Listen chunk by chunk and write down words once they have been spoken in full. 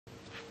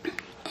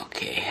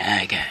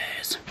Hi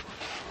guys.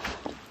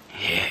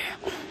 Yeah.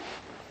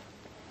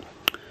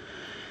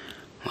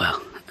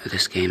 Well,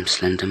 this game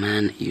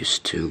Slenderman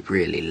used to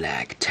really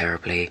lag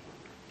terribly,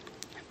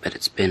 but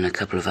it's been a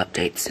couple of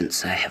updates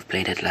since I have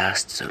played it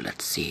last, so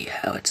let's see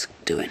how it's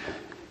doing.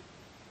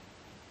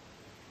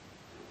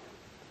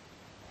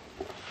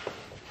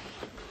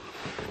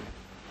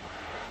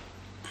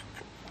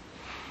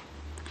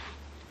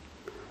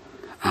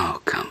 Oh,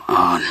 come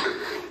on.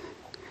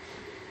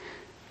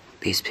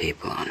 These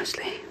people,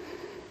 honestly.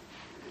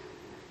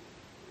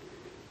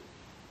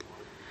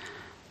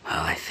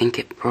 Well, I think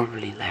it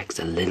probably lags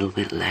a little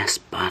bit less,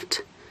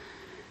 but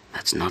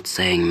that's not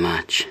saying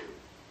much.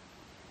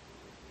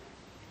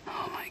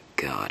 Oh my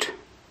god.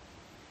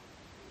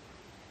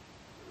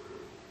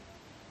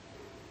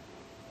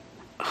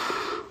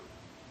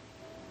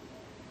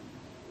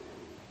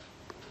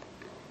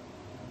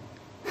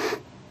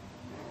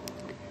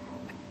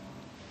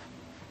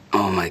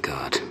 Oh my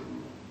god.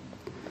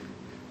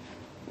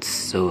 It's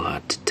so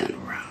hard to turn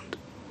around.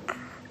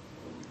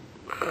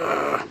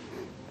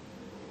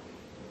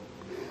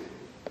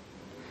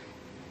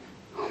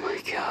 Oh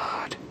my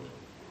god.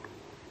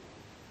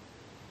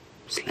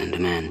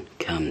 Slenderman,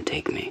 come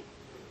take me.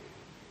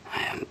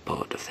 I am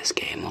bored of this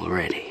game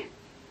already.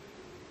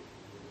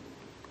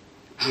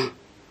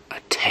 A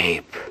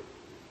tape.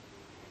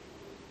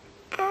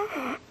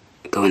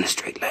 Go in a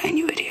straight line,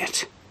 you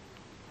idiot.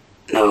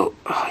 No.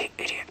 Oh, you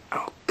idiot.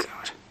 Oh,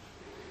 God.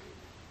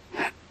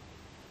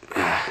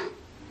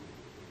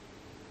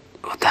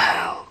 What the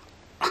hell?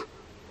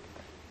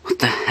 What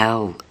the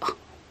hell?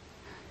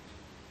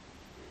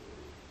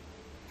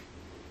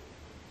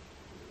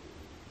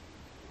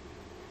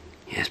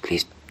 Yes,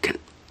 please.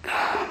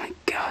 Oh, my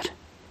God.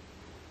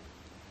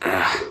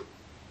 What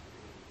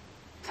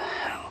the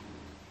hell?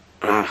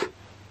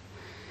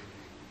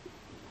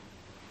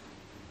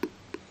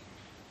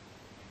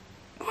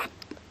 What?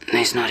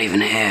 He's not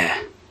even here.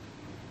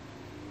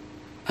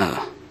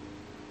 Oh.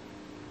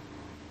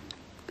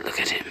 Look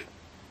at him.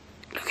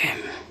 Look at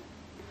him.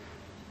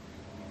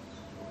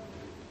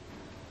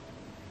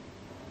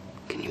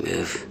 Can you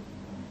move?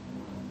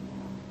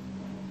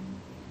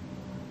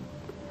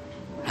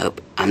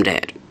 Nope, I'm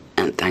dead.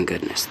 And thank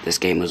goodness, this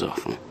game was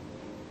awful.